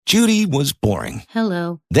Judy was boring.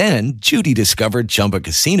 Hello. Then Judy discovered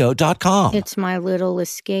ChumbaCasino.com. It's my little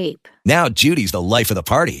escape. Now Judy's the life of the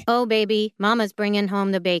party. Oh, baby, mama's bringing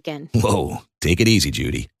home the bacon. Whoa, take it easy,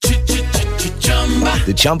 Judy.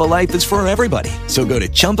 The Chumba life is for everybody. So go to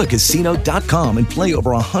ChumbaCasino.com and play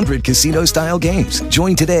over 100 casino-style games.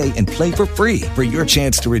 Join today and play for free for your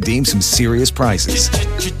chance to redeem some serious prizes.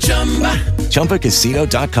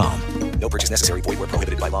 ChumbaCasino.com. No purchase necessary. Void where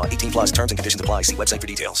prohibited by law. 18 plus terms and conditions apply. See website for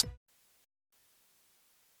details.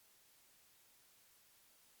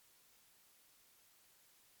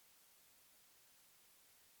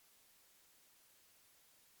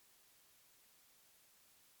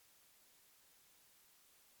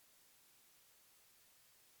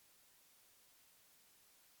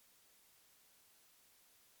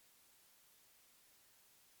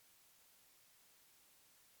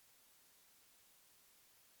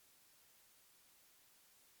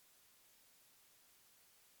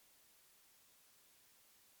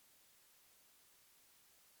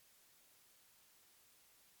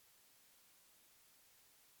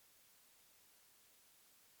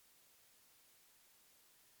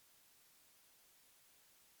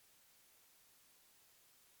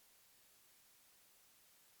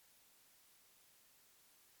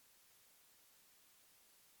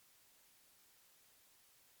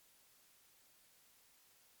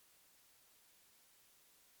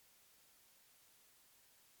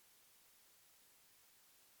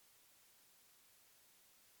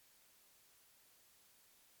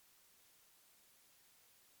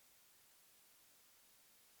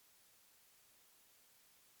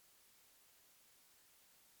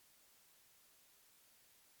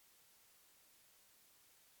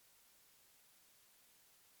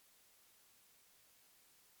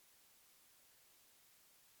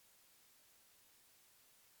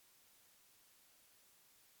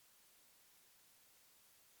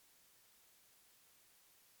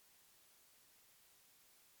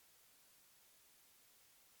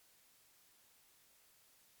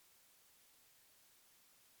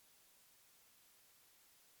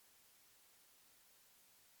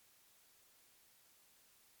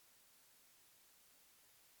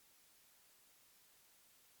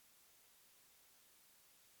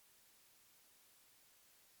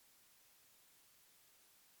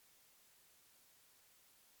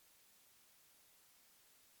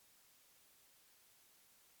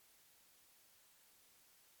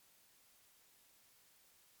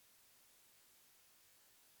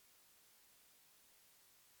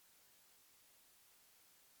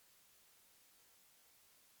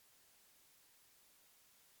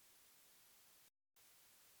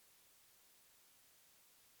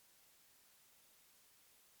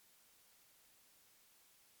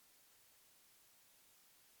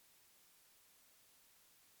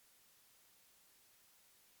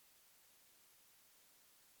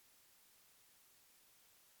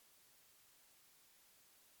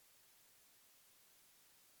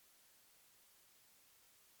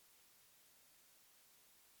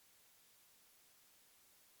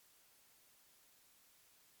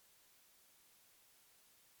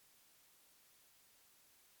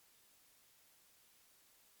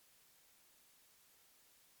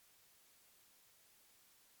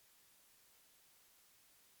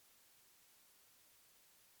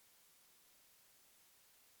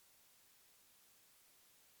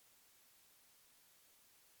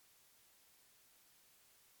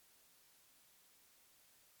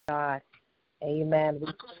 God. Amen. We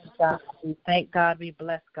thank God. We thank God. We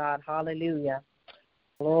bless God. Hallelujah.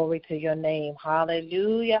 Glory to your name.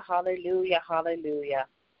 Hallelujah. Hallelujah. Hallelujah.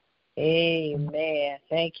 Amen.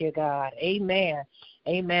 Thank you, God. Amen.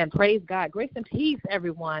 Amen. Praise God. Grace and peace,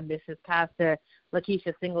 everyone. This is Pastor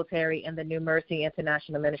Lakeisha Singletary and the New Mercy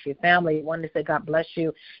International Ministry family. I wanted to say God bless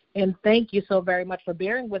you and thank you so very much for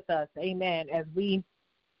bearing with us. Amen. As we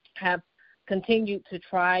have continued to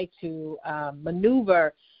try to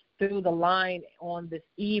maneuver through the line on this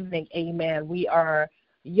evening. Amen. We are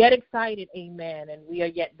yet excited. Amen. And we are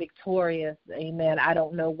yet victorious. Amen. I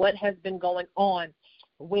don't know what has been going on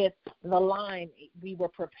with the line. We were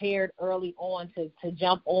prepared early on to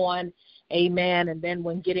jump on. Amen. And then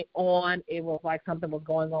when getting on, it was like something was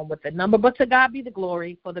going on with the number. But to God be the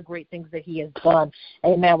glory for the great things that he has done.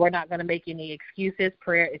 Amen. We're not going to make any excuses.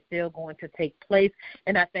 Prayer is still going to take place.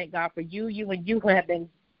 And I thank God for you who have been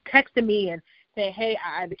texting me and saying, hey,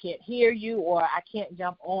 I either can't hear you or I can't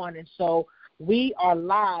jump on. And so we are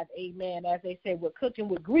live. Amen. As they say, we're cooking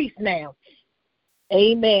with grease now.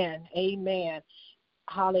 Amen. Amen.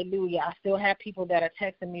 Hallelujah. I still have people that are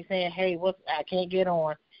texting me saying, hey, I can't get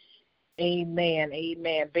on. Amen.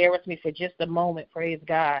 Amen. Bear with me for just a moment. Praise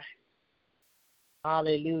God.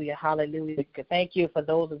 Hallelujah, hallelujah. Thank you for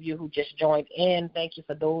those of you who just joined in. Thank you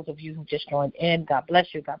for those of you who just joined in. God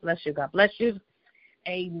bless you, God bless you, God bless you.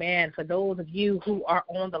 Amen. For those of you who are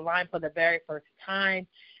on the line for the very first time,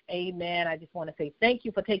 amen, I just want to say thank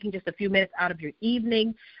you for taking just a few minutes out of your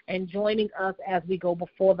evening and joining us as we go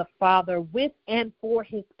before the Father with and for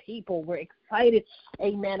his people. We're excited,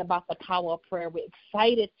 amen, about the power of prayer. We're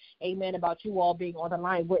excited, amen, about you all being on the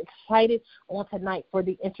line. We're excited on tonight for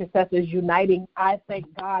the intercessors uniting. I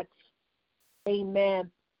thank God, amen,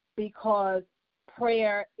 because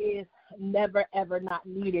prayer is never, ever not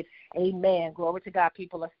needed. Amen. Glory to God.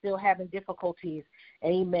 People are still having difficulties.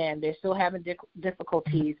 Amen. They're still having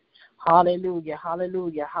difficulties. Hallelujah.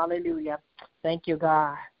 Hallelujah. Hallelujah. Thank you,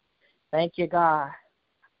 God. Thank you, God.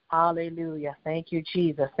 Hallelujah. Thank you,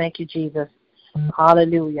 Jesus. Thank you, Jesus.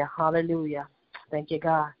 Hallelujah. Hallelujah. Thank you,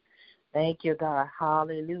 God. Thank you, God.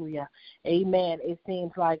 Hallelujah. Amen. It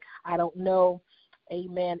seems like, I don't know,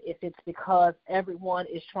 amen, if it's because everyone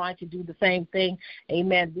is trying to do the same thing.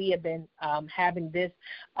 Amen. We have been having this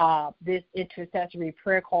intercessory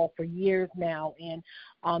prayer call for years now,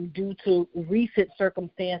 and due to recent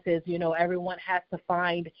circumstances, everyone has to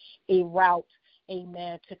find a route,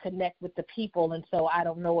 amen, to connect with the people. And so I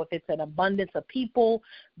don't know if it's an abundance of people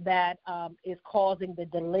that is causing the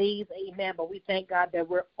delays, amen, but we thank God that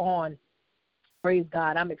we're on. Praise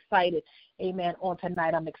God. I'm excited, amen, on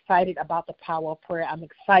tonight. I'm excited about the power of prayer. I'm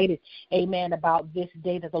excited, amen, about this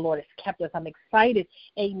day that the Lord has kept us. I'm excited,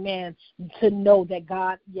 amen, to know that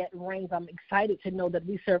God yet reigns. I'm excited to know that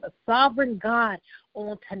we serve a sovereign God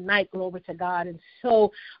on tonight. Glory to God. And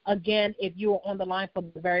so, again, if you are on the line for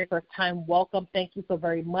the very first time, welcome. Thank you so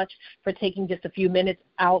very much for taking just a few minutes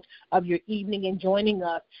out of your evening and joining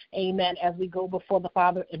us, amen, as we go before the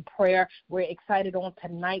Father in prayer. We're excited on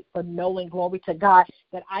tonight for knowing, glory to God,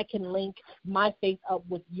 that I can link my faith up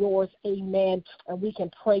with yours, amen, and we can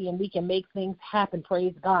pray and we can make things happen.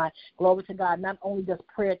 Praise God. Glory to God. Not only does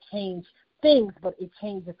prayer change things, but it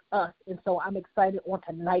changes us. And so I'm excited on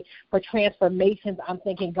tonight for transformations. I'm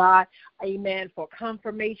thanking God, amen, for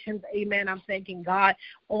confirmations, amen. I'm thanking God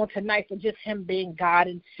on tonight for just him being God.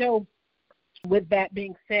 And so with that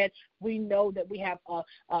being said, we know that we have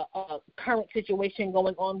a current situation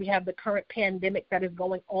going on. We have the current pandemic that is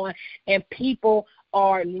going on, and people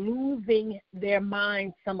are losing their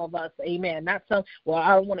minds, some of us, amen. Not some, well,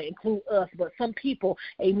 I don't want to include us, but some people,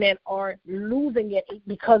 amen, are losing it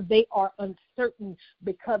because they are uncertain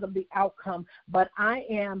because of the outcome. But I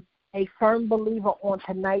am a firm believer on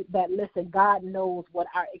tonight that, listen, God knows what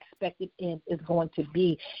our expected end is going to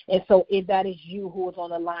be. And so if that is you who is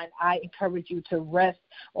on the line, I encourage you to rest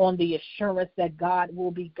on the assurance that God will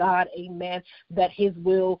be God, amen, that his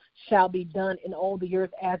will shall be done in all the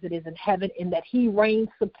earth as it is in heaven, and that he reigns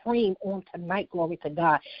supreme on tonight, glory to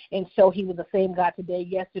God. And so he was the same God today,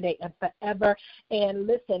 yesterday, and forever. And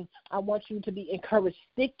listen, I want you to be encouraged.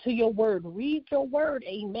 Stick to your word. Read your word,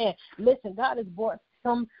 amen. Listen, God has brought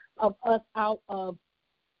some of us out of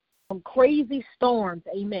some crazy storms,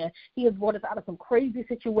 amen. He has brought us out of some crazy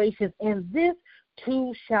situations, and this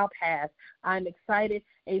too shall pass. I'm excited,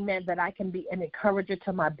 amen, that I can be an encourager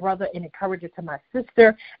to my brother, an encourager to my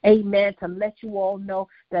sister, amen, to let you all know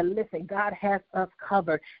that, listen, God has us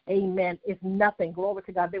covered, amen. It's nothing, glory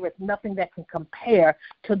to God, there is nothing that can compare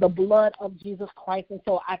to the blood of Jesus Christ. And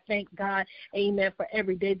so I thank God, amen, for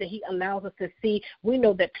every day that he allows us to see. We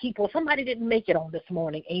know that somebody didn't make it on this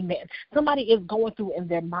morning, amen. Somebody is going through in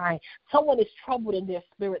their mind. Someone is troubled in their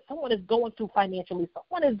spirit. Someone is going through financially.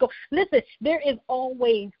 Listen, there is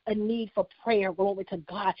always a need for prayer, glory to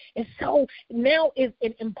God. And so now is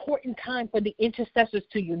an important time for the intercessors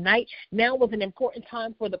to unite. Now is an important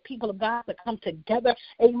time for the people of God to come together,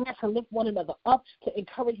 amen, to lift one another up, to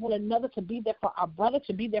encourage one another, to be there for our brother,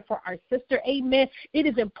 to be there for our sister, amen. It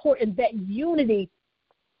is important that unity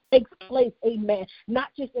takes place, amen, not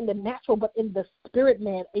just in the natural, but in the spirit,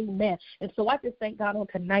 man, amen. And so I just thank God on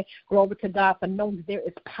tonight, glory to God, for knowing that there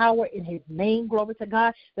is power in his name, glory to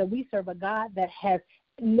God, that we serve a God that has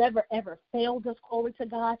never, ever failed us, glory to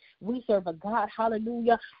God. We serve a God,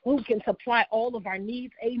 hallelujah, who can supply all of our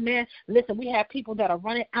needs, amen. Listen, we have people that are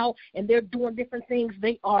running out and they're doing different things.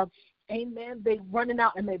 They are, amen, they're running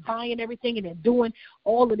out and they're buying everything and they're doing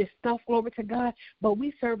all of this stuff, glory to God. But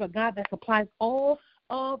we serve a God that supplies all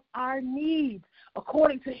of our needs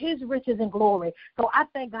according to his riches and glory. So I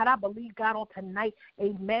thank God. I believe God on tonight,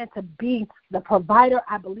 amen, to be the provider.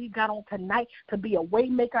 I believe God on tonight to be a way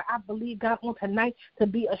maker. I believe God on tonight to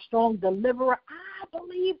be a strong deliverer. I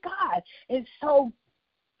believe God. And so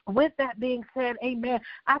with that being said, amen,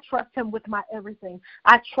 I trust him with my everything.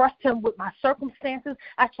 I trust him with my circumstances.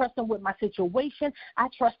 I trust him with my situation. I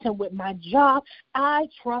trust him with my job. I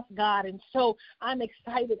trust God. And so I'm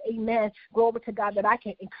excited, amen, glory to God, that I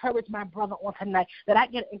can encourage my brother on tonight, that I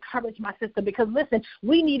can encourage my sister, because, listen,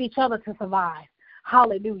 we need each other to survive.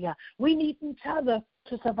 Hallelujah. We need each other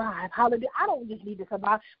to survive. Hallelujah. I don't just need to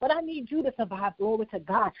survive, but I need you to survive. Glory to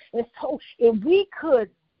God. And so if we could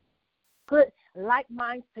put like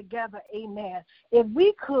minds together, amen, if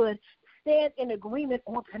we could stand in agreement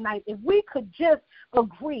on tonight, if we could just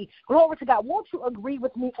agree, glory to God, won't you agree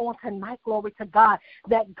with me on tonight, glory to God,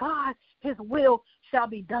 that God, his will shall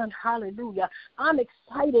be done. Hallelujah. I'm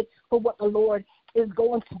excited for what the Lord is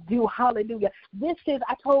going to do. Hallelujah.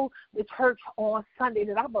 I told the church on Sunday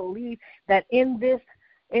that I believe that in this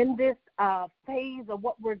phase of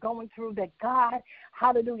what we're going through, that God,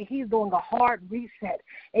 hallelujah, he's doing a hard reset.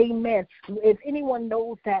 Amen. If anyone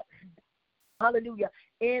knows that, hallelujah,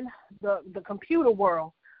 in the computer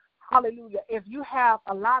world, hallelujah, if you have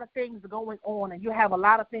a lot of things going on and you have a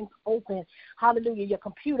lot of things open, hallelujah, your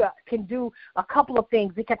computer can do a couple of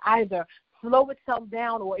things. It can either slow itself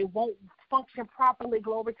down or it won't function properly,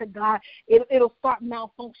 glory to God. It'll start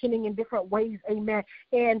malfunctioning in different ways, amen.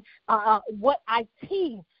 And what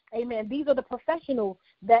IT, amen, these are the professionals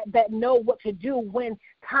that know what to do when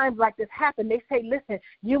times like this happen. They say, listen,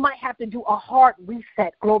 you might have to do a hard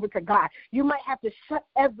reset, glory to God. You might have to shut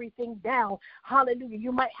everything down, hallelujah.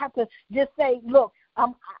 You might have to just say, look,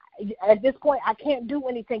 at this point, I can't do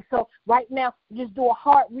anything. So right now, just do a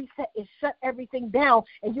hard reset and shut everything down,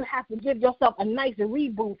 and you have to give yourself a nice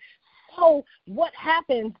reboot. So what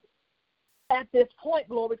happens at this point,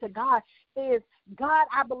 glory to God, is God,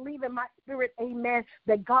 I believe in my spirit, amen,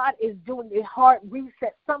 that God is doing a hard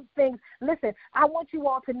reset. Some things, listen, I want you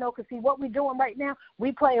all to know, because see, what we're doing right now,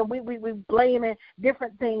 we blaming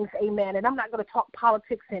different things, amen, and I'm not going to talk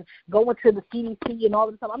politics and go into the CDC and all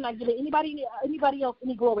this stuff. I'm not giving anybody else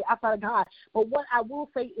any glory outside of God. But what I will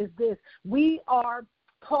say is this: we are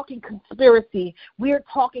talking conspiracy. We're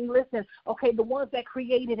talking, listen, okay, the ones that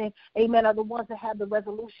created it, amen, are the ones that have the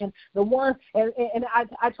resolution. The ones, and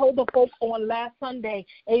I told the folks on last Sunday,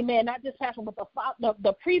 amen, not this past one, but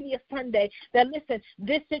the previous Sunday, that listen,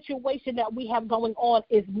 this situation that we have going on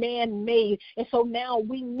is man-made. And so now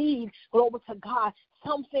we need, glory to God,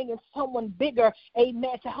 something and someone bigger,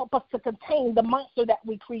 amen, to help us to contain the monster that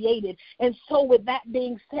we created. And so with that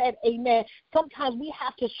being said, amen, sometimes we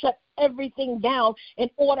have to shut everything down in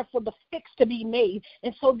order for the fix to be made.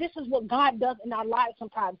 And so this is what God does in our lives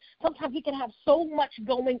sometimes. Sometimes we can have so much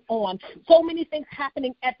going on, so many things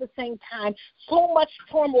happening at the same time, so much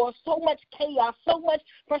turmoil, so much chaos, so much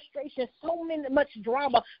frustration, much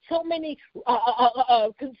drama, so many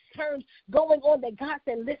concerns going on, that God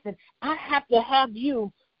said, listen, I have to have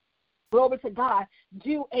you, glory to God,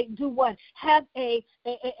 do what? Have a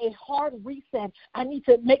hard reset. I need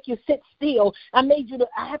to make you sit still. I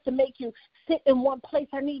have to make you sit in one place.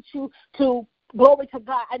 I need you to, glory to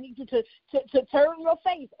God, I need you to turn your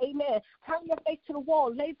face, amen. Turn your face to the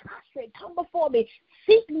wall, lay prostrate, come before me,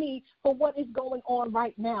 seek me for what is going on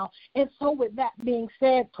right now. And so with that being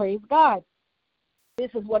said, praise God, this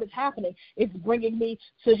is what is happening. It's bringing me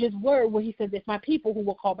to his word where he says, if my people who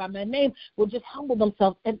will call by my name will just humble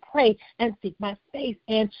themselves and pray and seek my face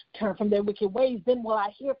and turn from their wicked ways, then will I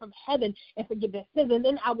hear from heaven and forgive their sins, and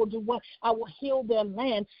then I will do what? I will heal their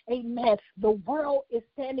land. Amen. The world is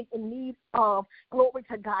standing in need of, glory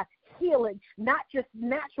to God, healing, not just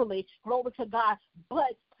naturally, glory to God,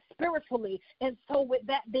 but spiritually. And so with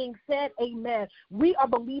that being said, amen, we are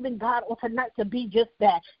believing God on tonight to be just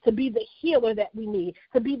that, to be the healer that we need,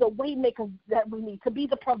 to be the way maker that we need, to be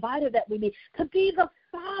the provider that we need, to be the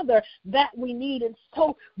Father that we need. And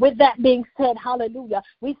so with that being said, hallelujah,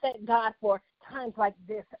 we thank God for times like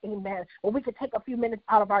this, amen, where we can take a few minutes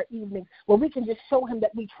out of our evenings, where we can just show him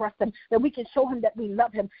that we trust him, that we can show him that we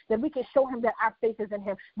love him, that we can show him that our faith is in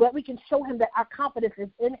him, that we can show him that our confidence is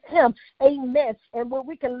in him, amen, and where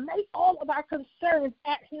we can lay all of our concerns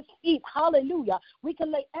at his feet, hallelujah. We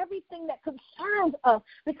can lay everything that concerns us,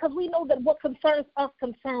 because we know that what concerns us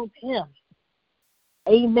concerns him.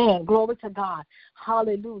 Amen. Glory to God.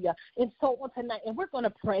 Hallelujah. And so on tonight, and we're going to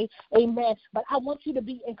pray, amen, but I want you to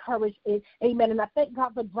be encouraged, amen, and I thank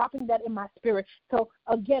God for dropping that in my spirit. So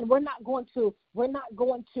again, we're not going to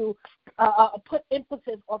put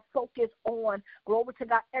emphasis or focus on, glory to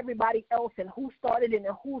God, everybody else and who started it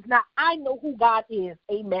and who's not. I know who God is,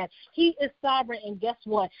 amen. He is sovereign, and guess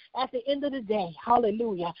what? At the end of the day,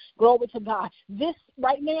 hallelujah, glory to God, this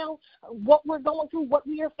right now, what we're going through, what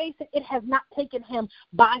we are facing, it has not taken him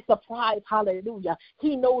by surprise. Hallelujah.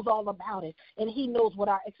 He knows all about it, and he knows what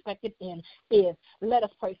our expected end is. Let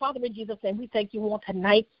us pray. Father, in Jesus' name, we thank you on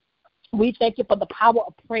tonight. We thank you for the power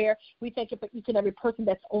of prayer. We thank you for each and every person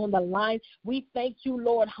that's on the line. We thank you,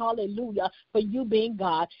 Lord, hallelujah, for you being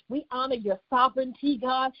God. We honor your sovereignty,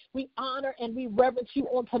 God. We honor and we reverence you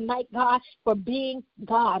on tonight, God, for being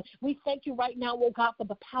God. We thank you right now, oh God, for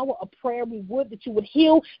the power of prayer. We would that you would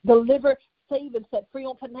heal, deliver, save and set free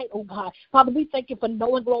on tonight, oh God. Father, we thank you for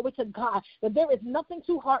knowing, glory to God, that there is nothing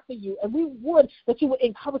too hard for you, and we would that you would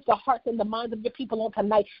encourage the hearts and the minds of your people on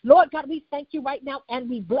tonight. Lord God, we thank you right now, and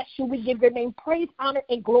we bless you. We give your name praise, honor,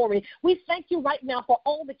 and glory. We thank you right now for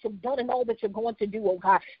all that you've done and all that you're going to do, oh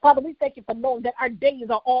God. Father, we thank you for knowing that our days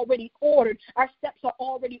are already ordered. Our steps are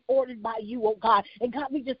already ordered by you, oh God. And God,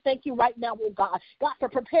 we just thank you right now, oh God. God, for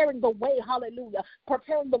preparing the way, hallelujah,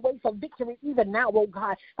 preparing the way for victory even now, oh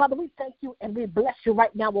God. Father, we thank you and we bless you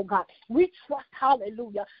right now, oh God. We trust,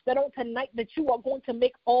 hallelujah, that on tonight that you are going to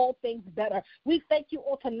make all things better. We thank you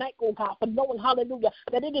on tonight, oh God, for knowing, hallelujah,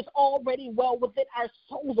 that it is already well within our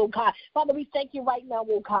souls, oh God. Father, we thank you right now,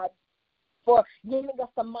 oh God, for giving us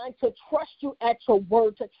the mind to trust you at your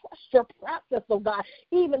word, to trust your process, oh God,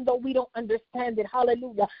 even though we don't understand it.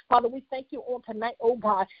 Hallelujah. Father, we thank you on tonight, oh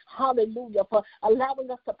God, hallelujah, for allowing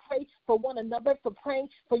us to pray for one another, for praying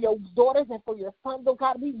for your daughters and for your sons, oh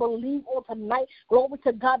God. We believe on tonight, glory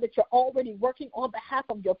to God, that you're already working on behalf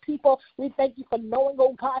of your people. We thank you for knowing,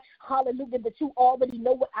 oh God, hallelujah, that you already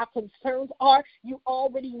know what our concerns are. You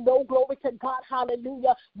already know, glory to God,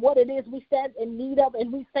 hallelujah, what it is we stand in need of,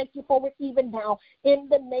 and we thank you for it even now, in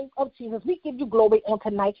the name of Jesus. We give you glory on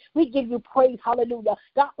tonight. We give you praise, hallelujah,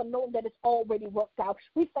 God, for knowing that it's already worked out.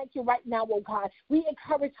 We thank you right now, oh God. We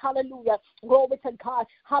encourage, hallelujah, glory to God,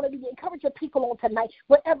 hallelujah. Encourage your people on tonight,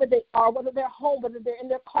 wherever they are, whether they're home, whether they're in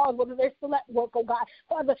their cars, whether they're still at work, oh God.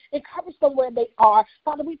 Father, encourage them where they are.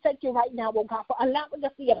 Father, we thank you right now, oh God, for allowing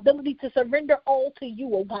us the ability to surrender all to you,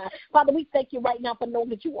 oh God. Father, we thank you right now for knowing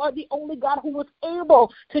that you are the only God who was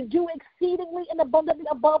able to do exceedingly and abundantly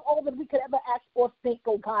above all that we could ever ask or think,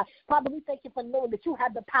 oh God. Father, we thank you for knowing that you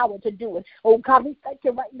have the power to do it. Oh God, we thank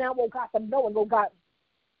you right now, oh God, for knowing, oh God,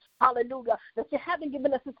 hallelujah, that you haven't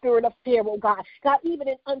given us a spirit of fear, oh God. God, even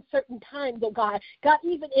in uncertain times, oh God. God,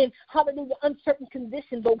 even in, hallelujah, uncertain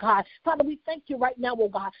conditions, oh God. Father, we thank you right now, oh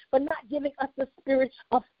God, for not giving us the spirit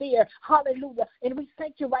of fear. Hallelujah. And we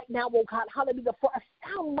thank you right now, oh God, hallelujah, for a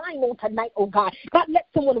sound mind on tonight, oh God. God, let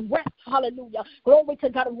someone rest, hallelujah. Glory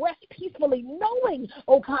to God, rest peacefully, knowing,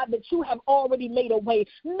 oh God, that you have already made a way.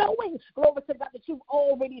 Knowing, glory to God, that you've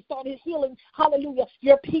already started healing, hallelujah,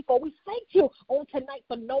 your people. We thank you on tonight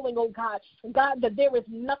for knowing, oh God, God, that there is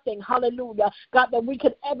nothing, hallelujah, God, that we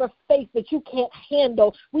could ever face that you can't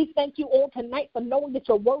handle. We thank you on tonight for knowing that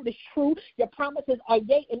your word is true. Your promises are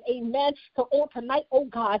yea and amen. So on tonight, oh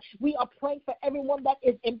God, we are praying for everyone that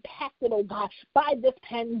is impacted, oh God, by this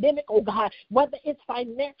pandemic, oh God, whether it's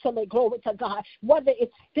financially, glory to God, whether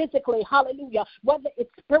it's physically, hallelujah, whether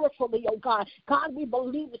it's spiritually, oh God. God, we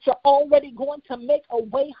believe that you're already going to make a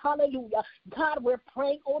way, hallelujah. God, we're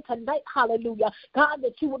praying on tonight, hallelujah, God,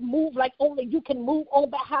 that you would move like only you can move on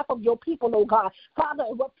behalf of your people, oh God. Father,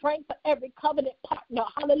 we're praying for every covenant partner,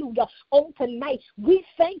 hallelujah, on tonight. We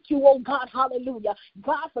thank you, oh God, hallelujah,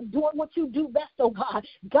 God, for doing what you do best, oh God.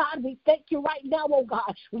 God, we thank you right now, oh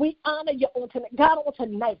God. We honor you on tonight, God, on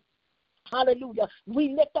tonight. Hallelujah.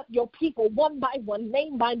 We lift up your people one by one,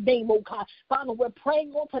 name by name, oh God. Father, we're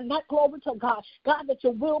praying on tonight, glory to God. God, that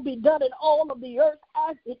your will be done in all of the earth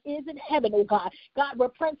as it is in heaven, oh God. God, we're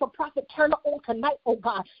praying for Prophet Turner on tonight, oh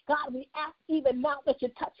God. God, we ask even now that you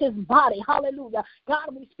touch his body. Hallelujah.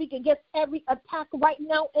 God, we speak against every attack right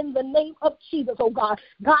now in the name of Jesus, oh God.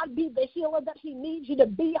 God, be the healer that he needs you to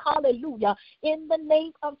be. Hallelujah. In the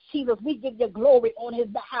name of Jesus, we give you glory on his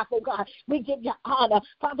behalf, oh God. We give you honor.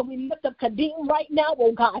 Father, we lift up Kadeem right now,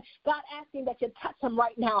 oh God. God, asking that you touch him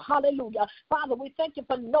right now. Hallelujah. Father, we thank you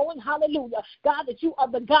for knowing, hallelujah, God, that you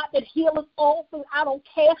are the God that heals all things. I don't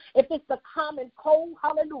care if it's the common cold,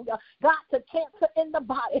 hallelujah, God, to cancer in the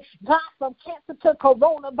body, God, from cancer to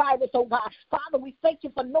coronavirus, oh God. Father, we thank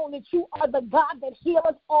you for knowing that you are the God that heals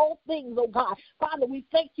all things, oh God. Father, we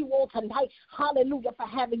thank you all tonight, hallelujah, for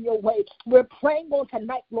having your way. We're praying on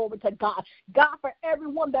tonight, glory to God. God, for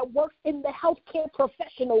everyone that works in the healthcare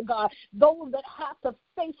profession, oh God. those that have to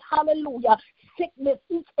face, hallelujah, sickness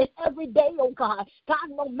each and every day, oh God. God,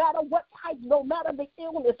 no matter what type, no matter the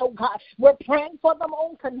illness, oh God, we're praying for them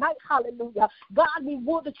on tonight, hallelujah. God, we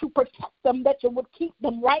will that you protect them, that you would keep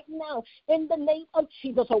them right now in the name of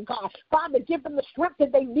Jesus, oh God. Father, give them the strength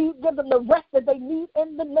that they need, give them the rest that they need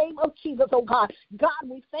in the name of Jesus, oh God. God,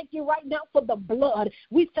 we thank you right now for the blood.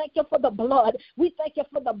 We thank you for the blood. We thank you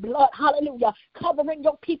for the blood, hallelujah, covering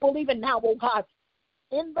your people even now, oh God.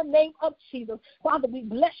 In the name of Jesus, Father, we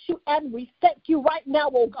bless you and we thank you right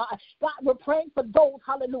now, oh God. God, we're praying for those,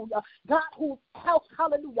 hallelujah, God, whose health,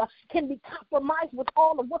 hallelujah, can be compromised with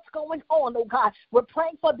all of what's going on, oh God. We're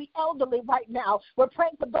praying for the elderly right now. We're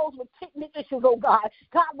praying for those with kidney issues, oh God.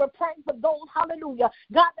 God, we're praying for those, hallelujah,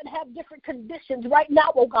 God, that have different conditions right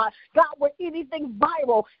now, oh God. God, where anything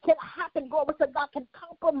viral can happen, glory to God, can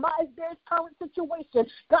compromise their current situation.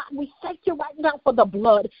 God, we thank you right now for the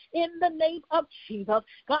blood in the name of Jesus.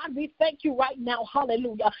 God, we thank you right now.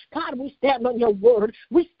 Hallelujah. God, we stand on your word.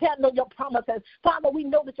 We stand on your promises. Father, we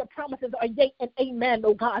know that your promises are yea and amen,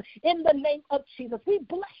 oh God. In the name of Jesus, we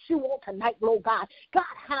bless you on tonight, Lord God. God,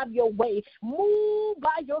 have your way. Move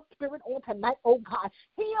by your spirit on tonight, oh God.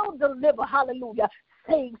 Heal, deliver, hallelujah.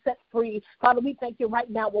 Save, set free. Father, we thank you right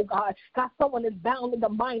now, oh God. God, someone is bound in the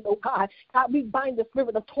mind, oh God. God, we bind the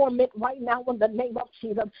spirit of torment right now in the name of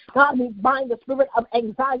Jesus. God, we bind the spirit of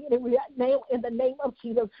anxiety right now in the name of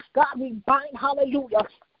Jesus. God, we bind, hallelujah,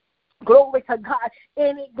 glory to God,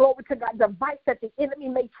 any glory to God device that the enemy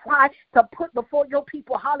may try to put before your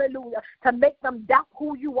people, hallelujah, to make them doubt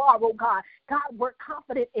who you are, oh God. God, we're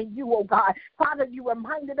confident in you, oh God. Father, you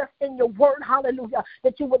reminded us in your word, hallelujah,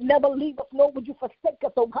 that you would never leave us, nor would you forsake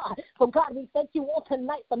us, oh God. So God, we thank you all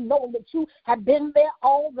tonight for knowing that you have been there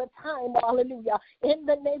all the time, hallelujah, in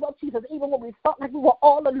the name of Jesus, even when we felt like we were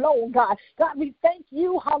all alone, God. God, we thank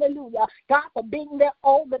you, hallelujah, God, for being there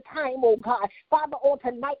all the time, oh God. Father, on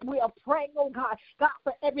tonight we are praying, oh God, God,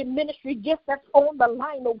 for every ministry gift that's on the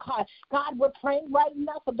line, oh God. God, we're praying right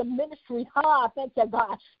now for the ministry. Thank you,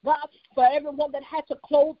 God. God, for everyone that had to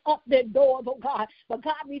close up their doors, oh God. But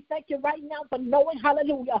God, we thank you right now for knowing,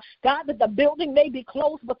 hallelujah, God, that the building may be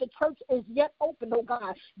closed, but the church is yet open, oh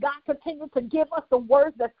God. God, continue to give us the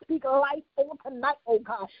words that speak life on tonight, oh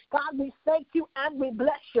God. God, we thank you and we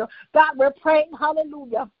bless you. God, we're praying,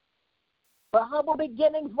 hallelujah, for humble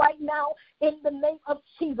beginnings right now in the name of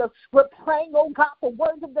Jesus. We're praying, oh God, for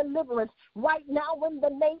words of deliverance right now in the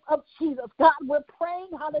name of Jesus. God, we're praying,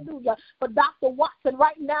 hallelujah, for Dr. Watson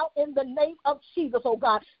right now in the name of Jesus, oh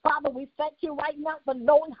God. Father, we thank you right now for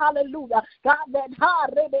knowing, hallelujah, God, that,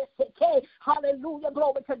 hallelujah,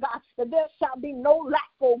 glory to God, that there shall be no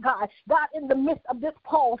lack, oh God. God, in the midst of this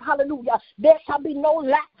pause, hallelujah, there shall be no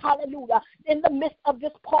lack, hallelujah, in the midst of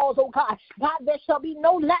this pause, oh God. God, there shall be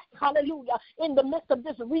no lack, hallelujah, in the midst of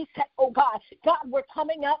this reset, oh God. God, we're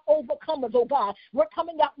coming out overcomers, oh God. We're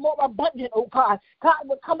coming out more abundant, oh God. God,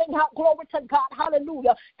 we're coming out, glory to God,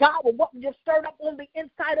 hallelujah. God, with what you stirred up on the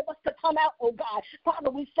inside of us to come out, oh God. Father,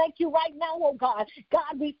 we thank you right now, oh God.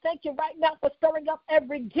 God, we thank you right now for stirring up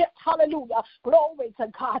every gift, hallelujah. Glory to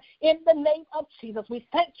God. In the name of Jesus, we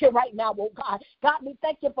thank you right now, oh God. God, we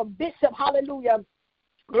thank you for Bishop, hallelujah.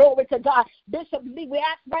 Glory to God. Bishop Lee, we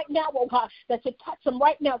ask right now, oh God, that you touch him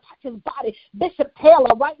right now, touch his body. Bishop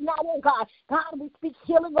Taylor right now, oh God. God, we speak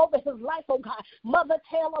healing over his life, oh God. Mother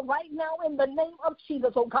Taylor right now in the name of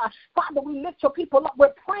Jesus, oh God. Father, we lift your people up.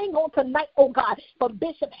 We're praying on tonight, oh God, for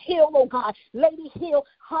Bishop Hill, oh God. Lady Hill,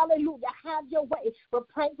 hallelujah, have your way. We're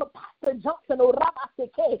praying for Pastor Johnson, oh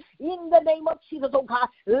Rabaseke, in the name of Jesus, oh God.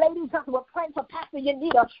 Lady Johnson, we're praying for Pastor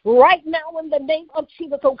Yanita right now in the name of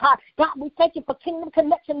Jesus, oh God. God, we thank you for Kingdom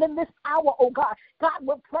Connection in this hour, oh God. God,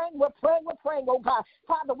 we're praying, oh God.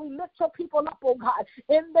 Father, we lift your people up, oh God,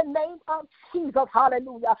 in the name of Jesus,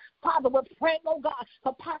 hallelujah. Father, we're praying, oh God,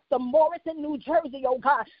 for Pastor Morris in New Jersey, oh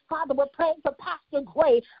God. Father, we're praying for Pastor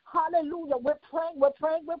Gray, hallelujah. We're praying.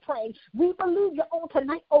 We believe you on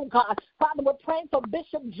tonight, oh God. Father, we're praying for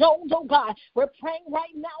Bishop Jones, oh God. We're praying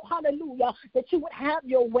right now, hallelujah, that you would have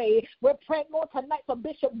your way. We're praying on tonight for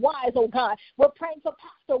Bishop Wise, oh God. We're praying for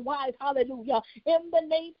Pastor Wise, hallelujah, in the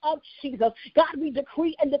name of Jesus. God, we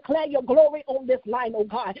decree and declare your glory on this line, oh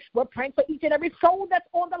God. We're praying for each and every soul that's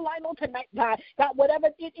on the line on tonight, God. God, whatever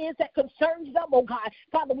it is that concerns them, oh God.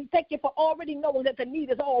 Father, we thank you for already knowing that the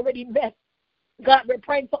need is already met. God, we're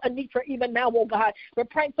praying for Anitra even now, oh God. We're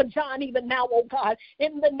praying for John even now, oh God.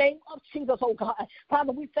 In the name of Jesus, oh God.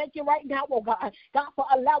 Father, we thank you right now, oh God. God, for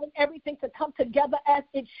allowing everything to come together as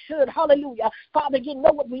it should. Hallelujah. Father, you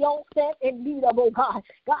know what we all stand in need of, oh God.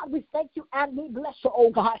 God, we thank you and we bless you, oh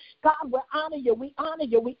God. God, we honor you. We honor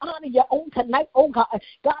you. We honor you on tonight, oh God.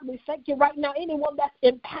 God, we thank you right now. Anyone that's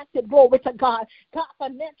impacted, glory to God. God,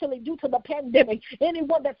 financially due to the pandemic.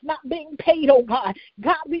 Anyone that's not being paid, oh God.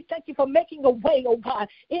 God, we thank you for making a way, oh God.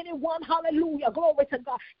 Anyone, hallelujah, glory to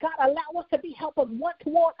God. God, allow us to be helpers one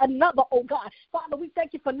toward another, oh God. Father, we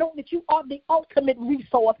thank you for knowing that you are the ultimate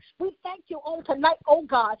resource. We thank you on tonight, oh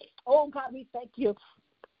God. Oh God, we thank you.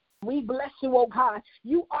 We bless you, oh God.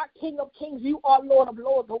 You are King of kings. You are Lord of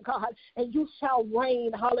lords, oh God. And you shall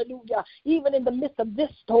reign, hallelujah. Even in the midst of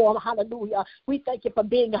this storm, hallelujah. We thank you for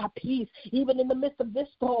being our peace. Even in the midst of this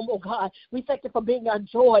storm, oh God. We thank you for being our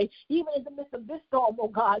joy. Even in the midst of this storm, oh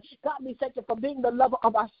God. God, we thank you for being the lover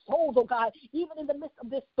of our souls, oh God. Even in the midst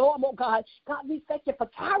of this storm, oh God. God, we thank you for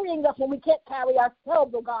carrying us when we can't carry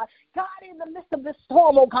ourselves, oh God. God, in the midst of this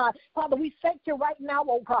storm, oh God. Father, we thank you right now,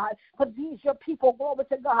 oh God, for these your people, glory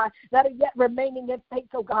to God, that are yet remaining in faith,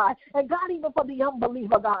 oh God. And God, even for the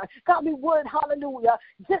unbeliever, God. God, we would, hallelujah,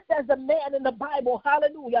 just as the man in the Bible,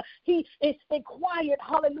 hallelujah, he is inquired,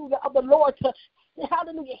 hallelujah, of the Lord to,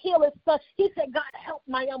 hallelujah, heal his son. He said, God, help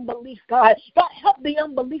my unbelief, God. God, help the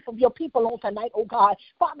unbelief of your people on tonight, oh God.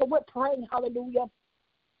 Father, we're praying, hallelujah.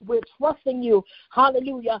 We're trusting you,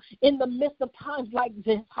 hallelujah, in the midst of times like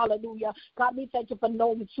this, hallelujah. God, we thank you for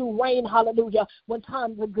knowing that you reign, hallelujah, when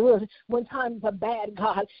times are good, when times are bad,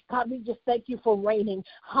 God. God, we just thank you for reigning,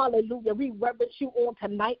 hallelujah. We reverence you on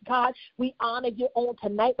tonight, God. We honor you on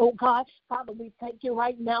tonight, oh God. Father, we thank you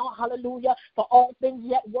right now, hallelujah, for all things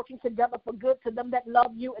yet working together for good to them that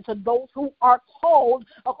love you and to those who are called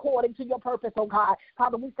according to your purpose, oh God.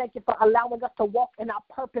 Father, we thank you for allowing us to walk in our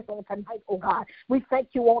purpose on tonight, oh God. We thank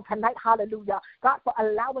you on tonight, hallelujah. God, for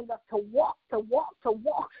allowing us to walk the walk,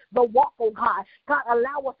 oh God. God,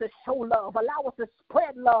 allow us to show love. Allow us to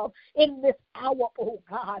spread love in this hour, oh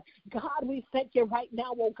God. God, we thank you right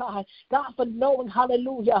now, oh God. God, for knowing,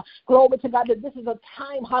 hallelujah, glory to God, that this is a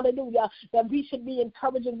time, hallelujah, that we should be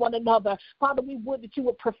encouraging one another. Father, we would that you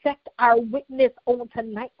would perfect our witness on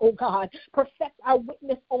tonight, oh God. Perfect our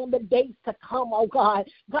witness on the days to come, oh God.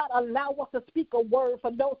 God, allow us to speak a word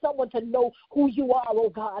for someone to know who you are, oh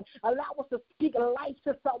God. Allow us to speak life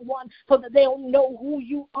to someone so that they'll know who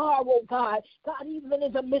you are, oh God. God, even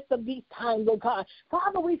in the midst of these times, oh God.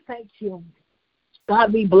 Father, we thank you.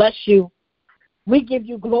 God, we bless you. We give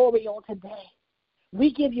you glory on today.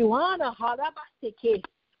 We give you honor.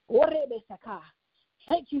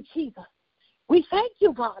 Thank you, Jesus. We thank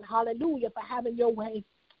you, God, hallelujah, for having your way.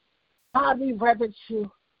 God, we reverence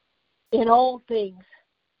you in all things.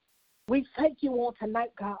 We thank you on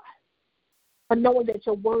tonight, God, for knowing that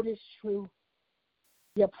your word is true.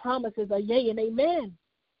 Your promises are yea and amen.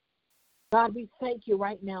 God, we thank you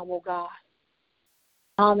right now, oh God.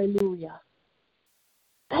 Hallelujah.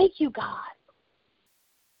 Thank you, God.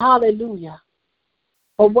 Hallelujah.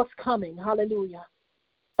 For what's coming. Hallelujah.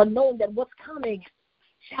 For knowing that what's coming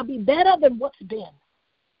shall be better than what's been.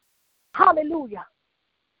 Hallelujah.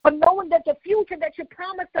 For knowing that the future that you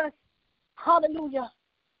promised us, hallelujah.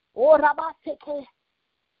 Oh, Rabaseke.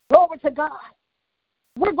 Glory to God.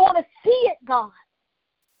 We're going to see it, God.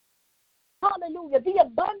 Hallelujah. The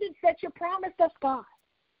abundance that you promised us, God.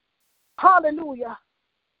 Hallelujah.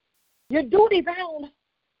 Your duty bound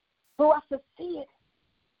for us to see it.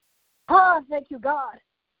 Ah, thank you, God.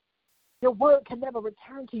 Your word can never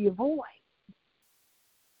return to your void.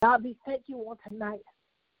 God, we thank you on tonight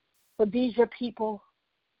for these your people.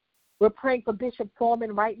 We're praying for Bishop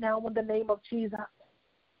Foreman right now in the name of Jesus.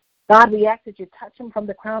 God, we ask that you touch him from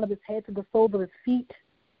the crown of his head to the soles of his feet.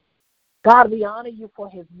 God, we honor you for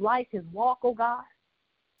his life, his walk, oh God.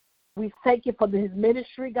 We thank you for his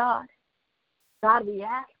ministry, God. God, we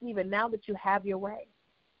ask even now that you have your way.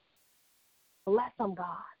 Bless him, God.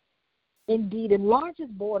 Indeed, enlarge his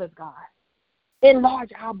borders, God.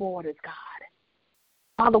 Enlarge our borders, God.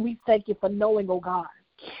 Father, we thank you for knowing, oh God,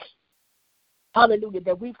 hallelujah,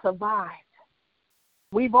 that we've survived.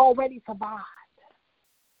 We've already survived.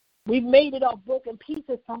 We've made it off broken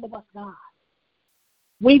pieces, some of us, God.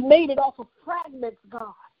 We've made it off of fragments,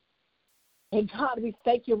 God. And God, we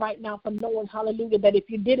thank you right now for knowing, hallelujah, that if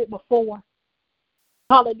you did it before,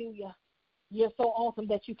 hallelujah, you're so awesome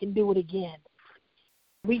that you can do it again.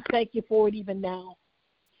 We thank you for it even now.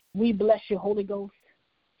 We bless you, Holy Ghost.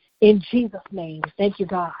 In Jesus' name. Thank you,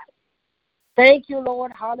 God. Thank you,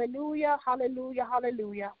 Lord. Hallelujah, hallelujah,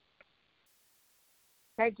 hallelujah.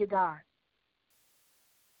 Thank you, God.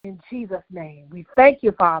 In Jesus' name, we thank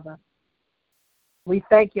you, Father. We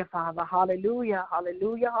thank you, Father. Hallelujah,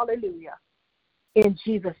 hallelujah, hallelujah. In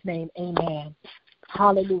Jesus' name, amen.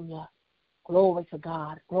 Hallelujah. Glory to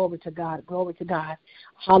God, glory to God, glory to God.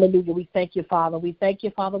 Hallelujah. We thank you, Father. We thank you,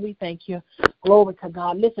 Father. We thank you. Glory to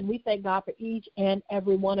God. Listen, we thank God for each and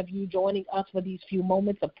every one of you joining us for these few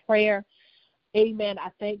moments of prayer. Amen. I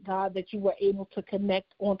thank God that you were able to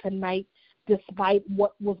connect on tonight despite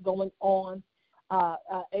what was going on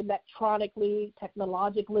electronically,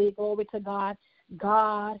 technologically. Glory to God.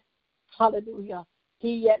 God, hallelujah.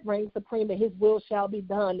 He yet reigns supreme, and his will shall be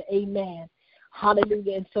done. Amen.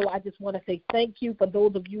 Hallelujah. And so I just want to say thank you for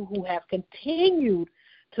those of you who have continued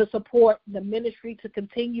to support the ministry, to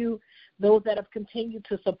continue, those that have continued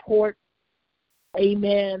to support.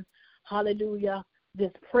 Amen. Hallelujah.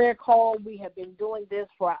 This prayer call, we have been doing this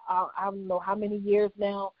for I don't know how many years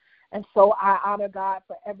now. And so I honor God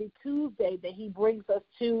for every Tuesday that he brings us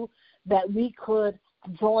to, that we could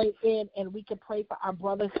join in and we can pray for our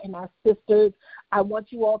brothers and our sisters. I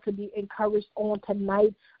want you all to be encouraged on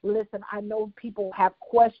tonight. Listen, I know people have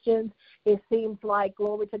questions. It seems like,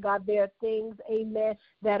 glory to God, there are things, amen,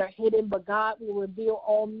 that are hidden, but God will reveal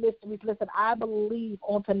all mysteries. Listen, I believe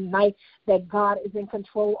on tonight that God is in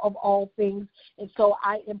control of all things. And so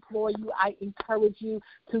I implore you, I encourage you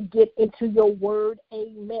to get into your word,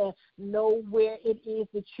 amen. Know where it is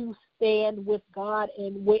that you stand with God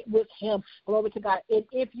and with him. Glory to God. And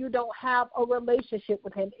if you don't have a relationship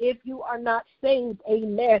with him, if you are not saved,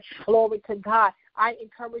 amen, glory to God, I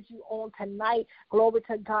encourage you on tonight, glory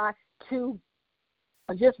to God, to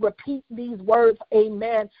just repeat these words,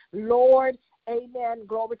 amen. Lord, amen,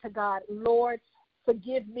 glory to God. Lord,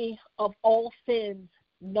 forgive me of all sins,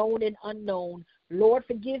 known and unknown. Lord,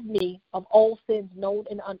 forgive me of all sins, known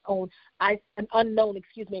and unknown. I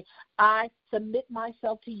submit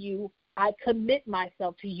myself to you. I commit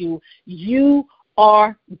myself to you. You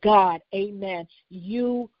are God. Amen.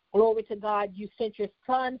 You, glory to God, you sent your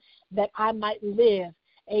son that I might live.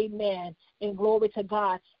 Amen. And glory to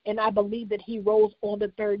God. And I believe that he rose on the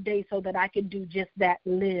third day so that I can do just that,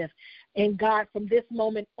 live. And God, from this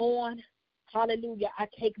moment on, hallelujah, I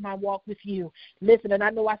take my walk with you. Listen, and I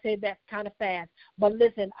know I said that kind of fast, but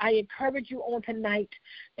listen, I encourage you on tonight,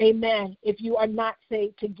 amen, if you are not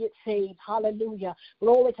saved, to get saved. Hallelujah.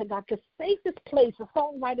 Glory to God. Because safest place, the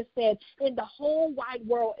songwriter said, in the whole wide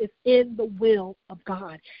world is in the will of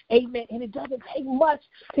God. Amen. And it doesn't take much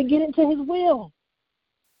to get into his will.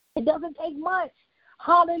 It doesn't take much.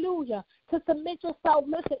 Hallelujah. To submit yourself.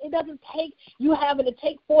 Listen, it doesn't take you having to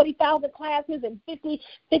take 40,000 classes and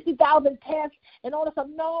 50,000 tests and all this stuff.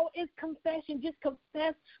 No, it's confession. Just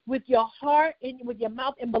confess with your heart and with your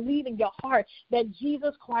mouth and believe in your heart that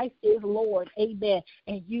Jesus Christ is Lord. Amen.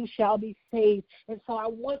 And you shall be saved. And so I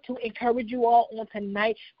want to encourage you all on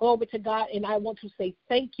tonight. Glory to God. And I want to say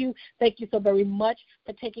thank you. Thank you so very much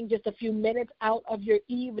for taking just a few minutes out of your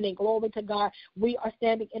evening. Glory to God. We are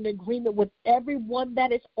standing in agreement with everyone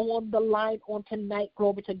that is on the line on tonight.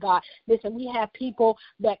 Glory to God. Listen, we have people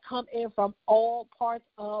that come in from all parts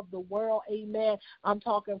of the world. Amen. I'm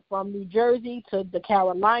talking from New Jersey to the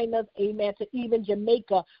Carolinas. Amen. To even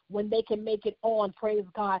Jamaica when they can make it on. Praise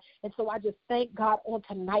God. And so I just thank God on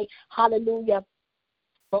tonight. Hallelujah.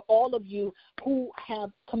 For all of you who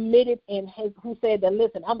have committed and who said that,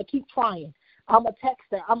 listen, I'm going to keep trying. I'm a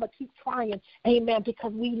texter. I'm going to keep trying. Amen.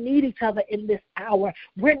 Because we need each other in this hour.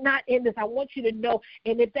 We're not in this. I want you to know.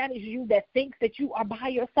 And if that is you that thinks that you are by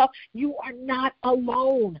yourself, you are not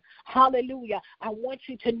alone. Hallelujah. I want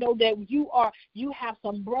you to know that you have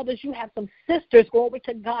some brothers, you have some sisters, glory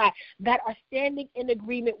to God, that are standing in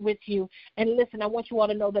agreement with you. And listen, I want you all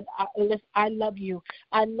to know that I love you.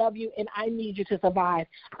 I love you, and I need you to survive.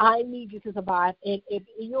 I need you to survive. And if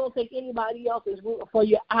you don't think anybody else is rooting for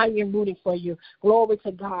you, I am rooting for you. Glory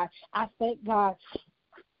to God. I thank God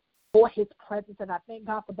for his presence, and I thank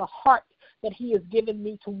God for the heart that he has given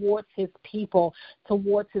me towards his people.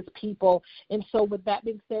 And so with that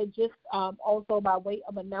being said, just also by way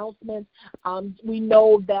of announcements, we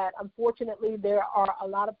know that unfortunately there are a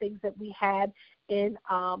lot of things that we had in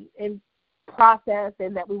process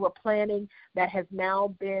and that we were planning that has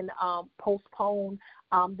now been postponed.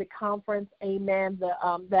 The conference, amen,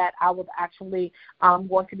 that I was actually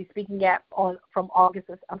going to be speaking at from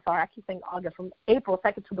April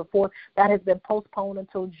 2nd to the 4th, that has been postponed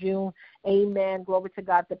until June. Amen. Glory to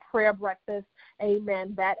God. The prayer breakfast,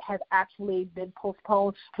 amen, that has actually been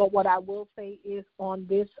postponed. But what I will say is on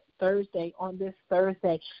this Thursday,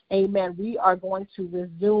 amen, we are going to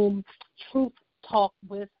resume Truth Talk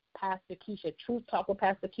with Pastor Keisha, Truth Talk with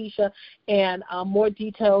Pastor Keisha, and more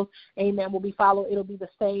details, amen, will be followed. It'll be the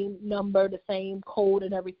same number, the same code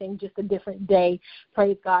and everything, just a different day,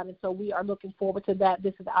 praise God. And so we are looking forward to that.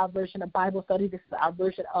 This is our version of Bible study. This is our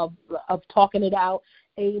version of talking it out,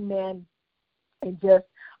 amen, and just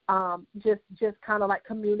kind of like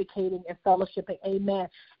communicating and fellowshipping. Amen.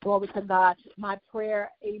 Glory to God. My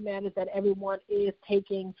prayer, amen, is that everyone is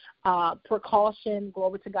taking precaution,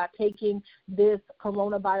 glory to God, taking this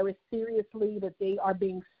coronavirus seriously, that they are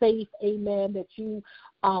being safe, amen, that you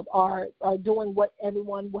are doing what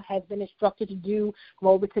everyone has been instructed to do,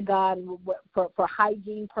 glory to God, for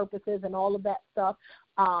hygiene purposes and all of that stuff.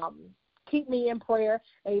 Keep me in prayer,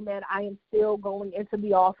 amen. I am still going into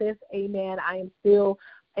the office, amen. I am still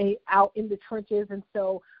out in the trenches, and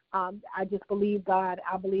so I just believe God.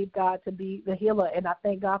 I believe God to be the healer, and I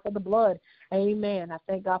thank God for the blood. Amen. I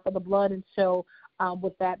thank God for the blood, and so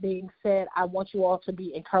with that being said, I want you all to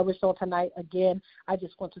be encouraged on tonight. Again, I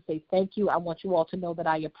just want to say thank you. I want you all to know that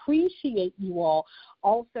I appreciate you all.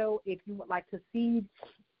 Also, if you would like to seed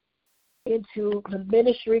into the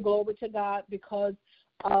ministry, glory to God, because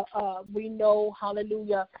we know,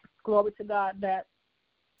 hallelujah, glory to God, that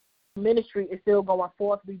ministry is still going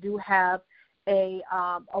forth. We do have a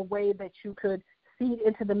way that you could seed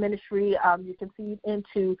into the ministry. You can seed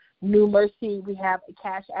into New Mercy. We have a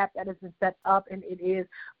cash app that has been set up, and it is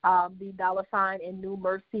the $ in New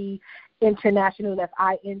Mercy International. That's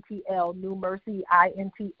INTL, New Mercy,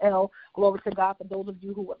 INTL. Glory to God. For those of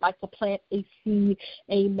you who would like to plant a seed,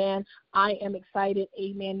 amen. I am excited,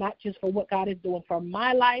 amen, not just for what God is doing for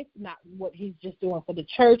my life, not what he's just doing for the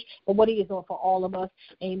church, but what he is doing for all of us,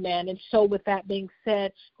 amen. And so with that being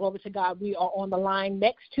said, glory to God, we are on the line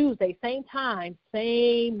next Tuesday, same time,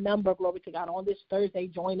 same number, glory to God. On this Thursday,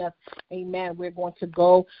 join us, amen. We're going to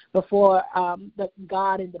go before the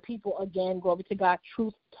God and the people again, glory to God.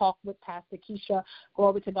 Truth Talk with Pastor Keisha,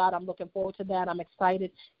 glory to God. I'm looking forward to that. I'm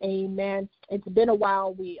excited, amen. It's been a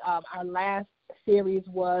while. Our last series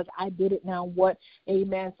was I Did It, Now What,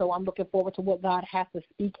 amen. So I'm looking forward to what God has to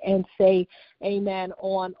speak and say, amen,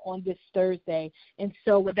 on this Thursday. And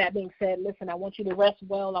so with that being said, listen, I want you to rest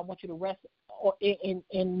well. I want you to rest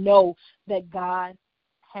and know that God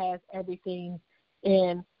has everything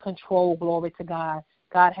in control. Glory to God.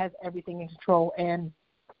 God has everything in control, and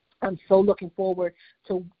I'm so looking forward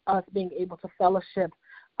to us being able to fellowship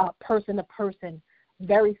person to person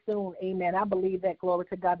very soon, amen. I believe that, glory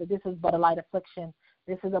to God, that this is but a light affliction.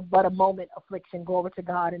 This is but a moment affliction, glory to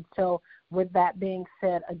God. And so with that being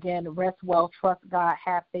said, again, rest well, trust God,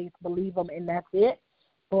 have faith, believe him, and that's it.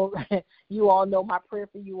 Well, you all know my prayer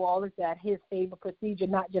for you all is that his favor procedure,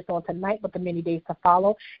 not just on tonight, but the many days to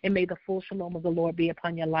follow. And may the full shalom of the Lord be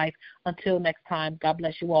upon your life. Until next time, God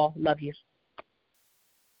bless you all. Love you.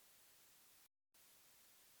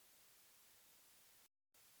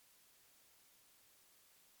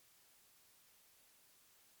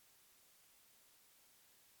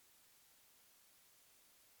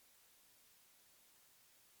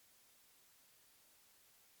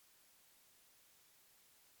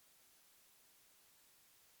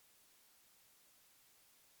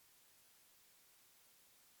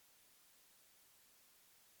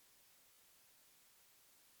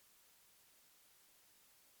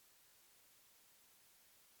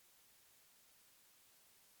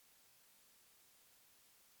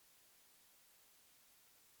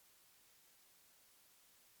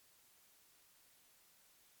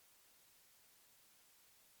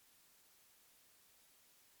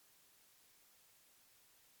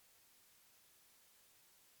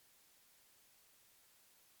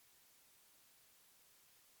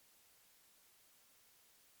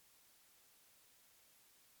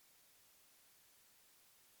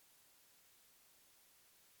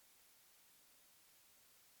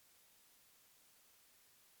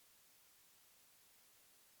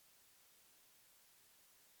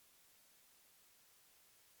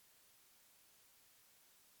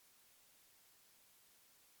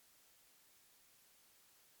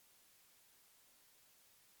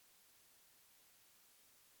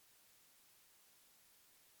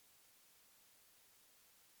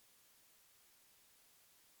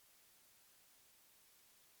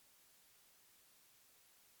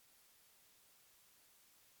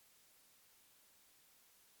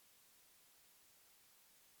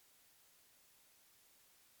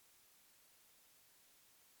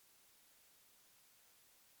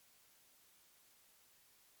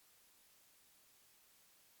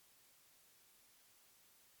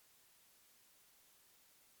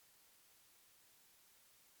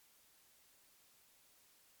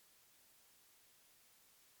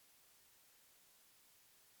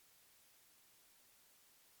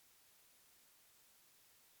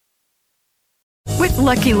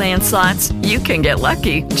 Lucky Land Slots, you can get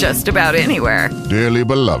lucky just about anywhere. Dearly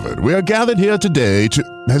beloved, we are gathered here today to...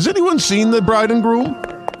 Has anyone seen the bride and groom?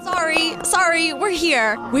 Sorry, we're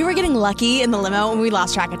here. We were getting lucky in the limo and we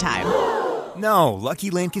lost track of time. No, Lucky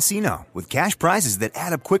Land Casino, with cash prizes that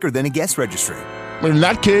add up quicker than a guest registry. In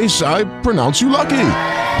that case, I pronounce you lucky.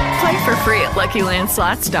 Play for free at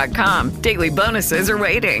LuckyLandSlots.com. Daily bonuses are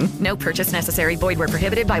waiting. No purchase necessary. Void where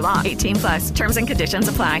prohibited by law. 18+. Terms and conditions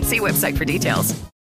apply. See website for details.